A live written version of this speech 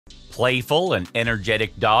Playful and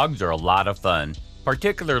energetic dogs are a lot of fun,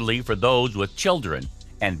 particularly for those with children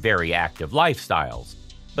and very active lifestyles.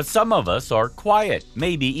 But some of us are quiet,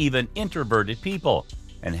 maybe even introverted people,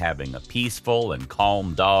 and having a peaceful and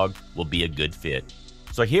calm dog will be a good fit.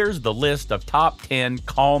 So here's the list of top 10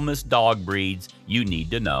 calmest dog breeds you need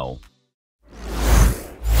to know.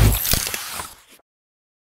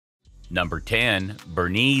 Number 10.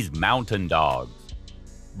 Bernese Mountain Dogs.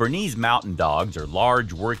 Bernese Mountain Dogs are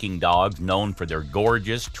large working dogs known for their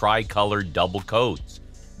gorgeous tricolored double coats.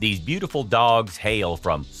 These beautiful dogs hail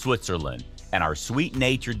from Switzerland and are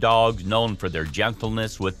sweet-natured dogs known for their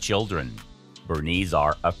gentleness with children. Bernese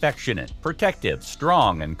are affectionate, protective,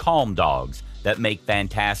 strong, and calm dogs that make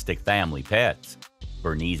fantastic family pets.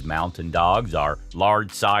 Bernese Mountain Dogs are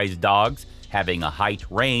large-sized dogs having a height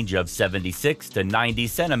range of 76 to 90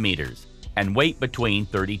 centimeters and weight between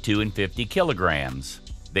 32 and 50 kilograms.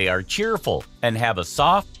 They are cheerful and have a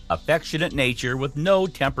soft, affectionate nature with no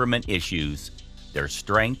temperament issues. Their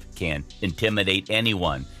strength can intimidate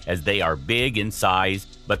anyone as they are big in size,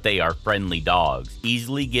 but they are friendly dogs,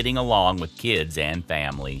 easily getting along with kids and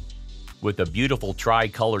family. With a beautiful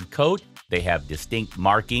tricolored coat, they have distinct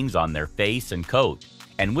markings on their face and coat,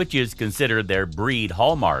 and which is considered their breed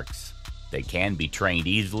hallmarks. They can be trained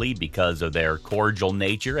easily because of their cordial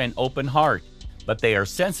nature and open heart, but they are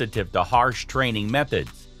sensitive to harsh training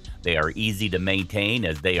methods. They are easy to maintain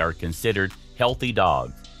as they are considered healthy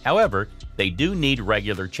dogs. However, they do need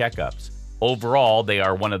regular checkups. Overall, they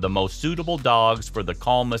are one of the most suitable dogs for the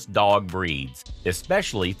calmest dog breeds,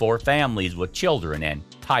 especially for families with children and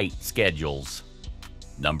tight schedules.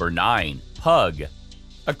 Number 9. Pug.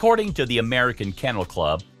 According to the American Kennel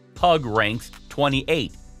Club, Pug ranks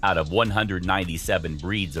 28 out of 197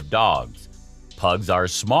 breeds of dogs. Pugs are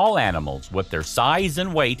small animals with their size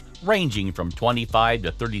and weight ranging from 25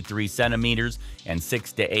 to 33 centimeters and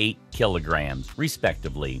 6 to 8 kilograms,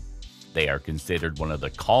 respectively. They are considered one of the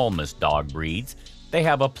calmest dog breeds. They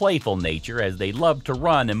have a playful nature as they love to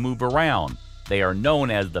run and move around. They are known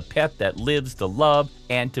as the pet that lives to love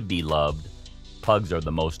and to be loved. Pugs are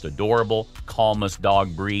the most adorable, calmest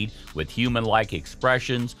dog breed with human-like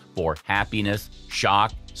expressions for happiness,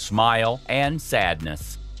 shock, smile, and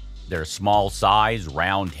sadness. Their small size,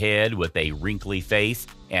 round head with a wrinkly face,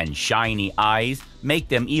 and shiny eyes make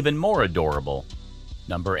them even more adorable.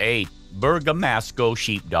 Number 8. Bergamasco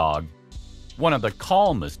Sheepdog. One of the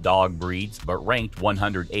calmest dog breeds, but ranked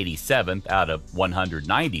 187th out of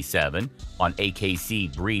 197 on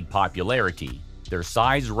AKC breed popularity. Their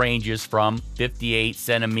size ranges from 58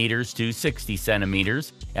 centimeters to 60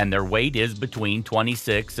 centimeters, and their weight is between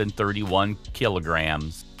 26 and 31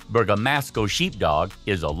 kilograms. Bergamasco Sheepdog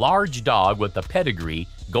is a large dog with a pedigree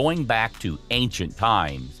going back to ancient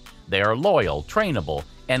times. They are loyal, trainable,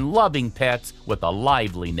 and loving pets with a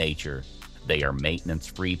lively nature. They are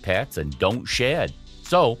maintenance-free pets and don't shed,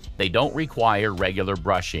 so they don't require regular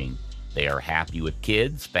brushing. They are happy with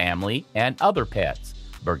kids, family, and other pets.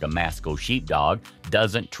 Bergamasco Sheepdog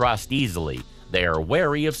doesn't trust easily. They are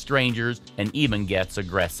wary of strangers and even gets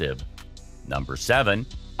aggressive. Number 7.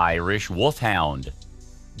 Irish Wolfhound.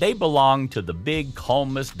 They belong to the big,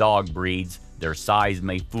 calmest dog breeds. Their size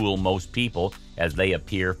may fool most people as they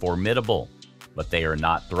appear formidable, but they are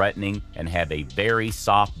not threatening and have a very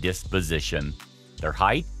soft disposition. Their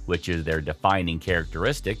height, which is their defining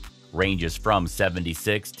characteristic, ranges from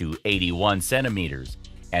 76 to 81 centimeters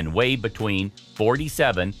and weigh between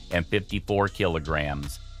 47 and 54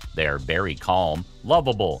 kilograms. They are very calm,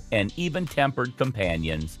 lovable, and even-tempered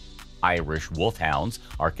companions. Irish Wolfhounds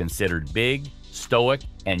are considered big, stoic,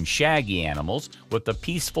 and shaggy animals with a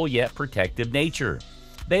peaceful yet protective nature.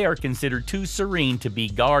 They are considered too serene to be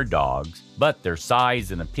guard dogs, but their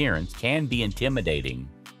size and appearance can be intimidating.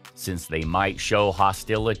 Since they might show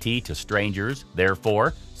hostility to strangers,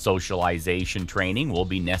 therefore, socialization training will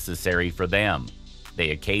be necessary for them.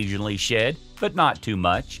 They occasionally shed, but not too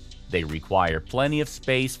much. They require plenty of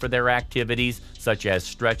space for their activities, such as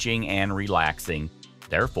stretching and relaxing.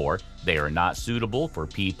 Therefore, they are not suitable for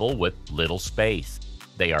people with little space.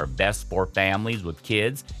 They are best for families with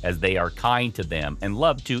kids as they are kind to them and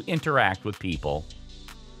love to interact with people.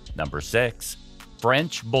 Number 6.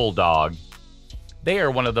 French Bulldog. They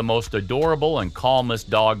are one of the most adorable and calmest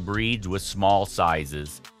dog breeds with small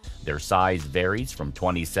sizes. Their size varies from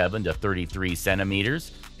 27 to 33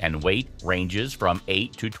 centimeters and weight ranges from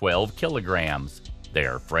 8 to 12 kilograms. They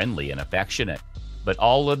are friendly and affectionate. But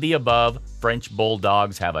all of the above, French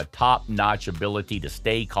Bulldogs have a top-notch ability to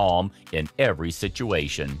stay calm in every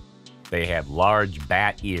situation. They have large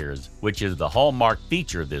bat ears, which is the hallmark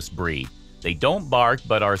feature of this breed. They don't bark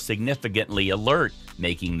but are significantly alert,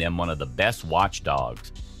 making them one of the best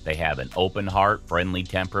watchdogs. They have an open heart, friendly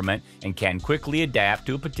temperament, and can quickly adapt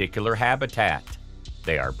to a particular habitat.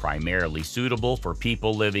 They are primarily suitable for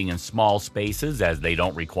people living in small spaces as they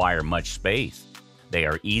don't require much space. They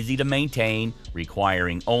are easy to maintain,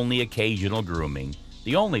 requiring only occasional grooming.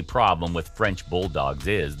 The only problem with French Bulldogs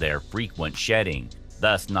is their frequent shedding,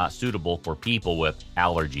 thus not suitable for people with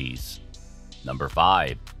allergies. Number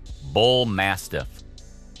 5. Bull Mastiff.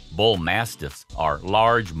 Bull Mastiffs are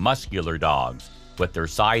large, muscular dogs, with their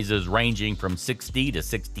sizes ranging from 60 to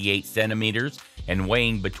 68 centimeters and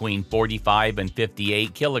weighing between 45 and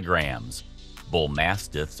 58 kilograms. Bull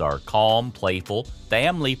Mastiffs are calm, playful,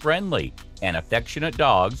 family-friendly, and affectionate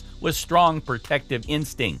dogs with strong protective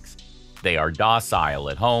instincts. They are docile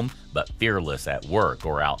at home, but fearless at work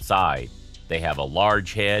or outside. They have a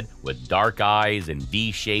large head with dark eyes and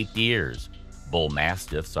V-shaped ears. Bull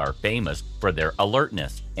Mastiffs are famous for their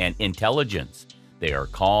alertness and intelligence. They are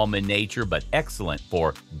calm in nature but excellent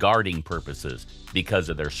for guarding purposes because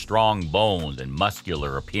of their strong bones and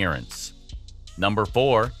muscular appearance. Number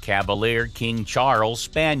 4. Cavalier King Charles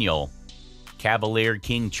Spaniel. Cavalier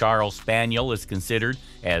King Charles Spaniel is considered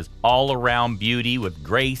as all-around beauty with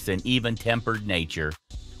grace and even-tempered nature.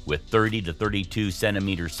 With 30 to 32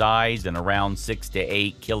 centimeter size and around 6 to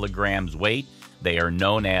 8 kilograms weight, they are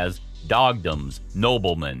known as dogdoms,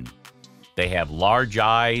 noblemen. They have large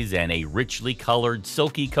eyes and a richly colored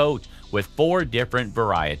silky coat with 4 different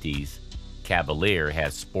varieties. Cavalier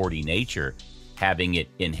has sporty nature, having it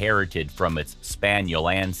inherited from its spaniel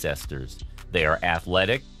ancestors. They are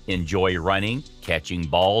athletic, enjoy running, catching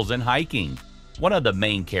balls, and hiking. One of the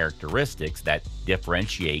main characteristics that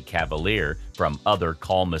differentiate Cavalier from other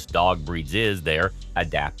Calmest dog breeds is their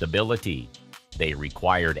adaptability. They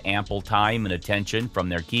required ample time and attention from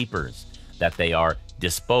their keepers, that they are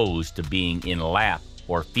disposed to being in lap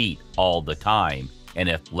or feet all the time, and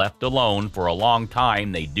if left alone for a long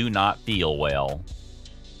time, they do not feel well.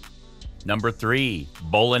 Number 3.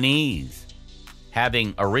 Bolognese.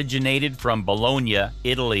 Having originated from Bologna,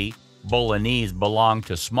 Italy, Bolognese belong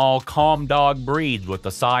to small, calm dog breeds with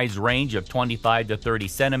a size range of 25 to 30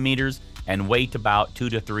 centimeters and weight about 2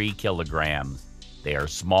 to 3 kilograms. They are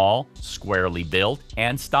small, squarely built,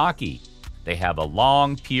 and stocky. They have a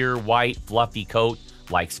long, pure white, fluffy coat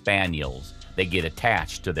like spaniels. They get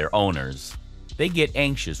attached to their owners. They get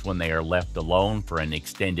anxious when they are left alone for an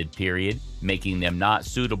extended period, making them not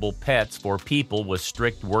suitable pets for people with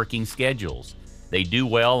strict working schedules. They do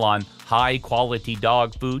well on high-quality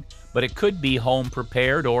dog food, but it could be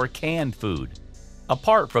home-prepared or canned food.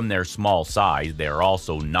 Apart from their small size, they are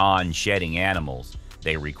also non-shedding animals.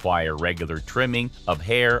 They require regular trimming of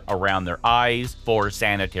hair around their eyes for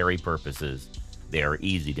sanitary purposes. They are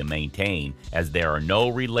easy to maintain as there are no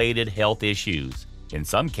related health issues. In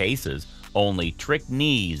some cases, only trick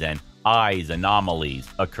knees and eyes anomalies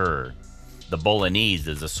occur. The Bolognese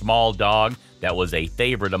is a small dog that was a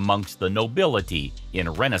favorite amongst the nobility in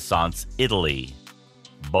Renaissance Italy.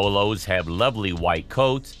 Bolos have lovely white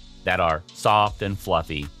coats that are soft and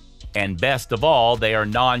fluffy. And best of all, they are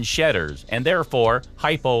non-shedders and therefore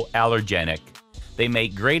hypoallergenic. They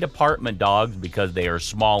make great apartment dogs because they are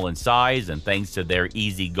small in size and thanks to their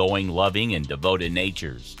easygoing, loving, and devoted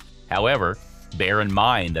natures. However, bear in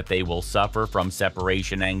mind that they will suffer from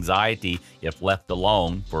separation anxiety if left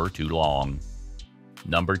alone for too long.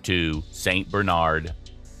 Number 2. St. Bernard.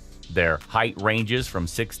 Their height ranges from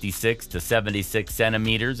 66 to 76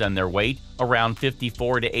 centimeters and their weight around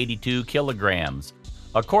 54 to 82 kilograms.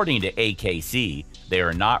 According to AKC, they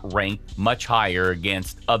are not ranked much higher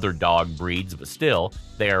against other dog breeds, but still,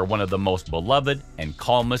 they are one of the most beloved and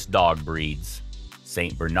calmest dog breeds.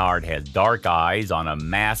 St. Bernard has dark eyes on a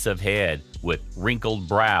massive head with wrinkled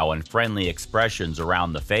brow and friendly expressions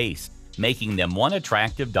around the face, making them one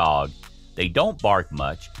attractive dog. They don't bark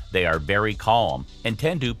much, they are very calm, and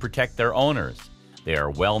tend to protect their owners. They are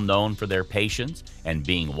well known for their patience and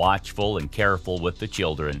being watchful and careful with the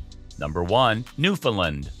children. Number 1.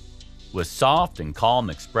 Newfoundland. With soft and calm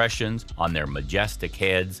expressions on their majestic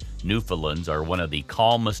heads, Newfoundlands are one of the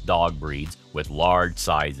calmest dog breeds with large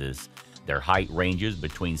sizes. Their height ranges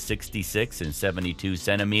between 66 and 72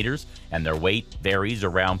 centimeters, and their weight varies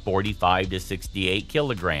around 45 to 68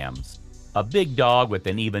 kilograms. A big dog with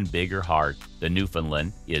an even bigger heart, the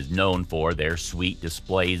Newfoundland is known for their sweet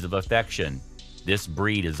displays of affection. This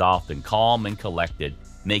breed is often calm and collected,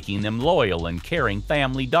 making them loyal and caring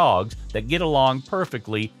family dogs that get along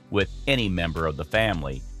perfectly with any member of the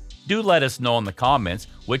family. Do let us know in the comments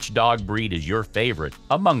which dog breed is your favorite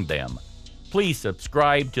among them. Please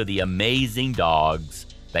subscribe to the Amazing Dogs.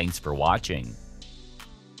 Thanks for watching.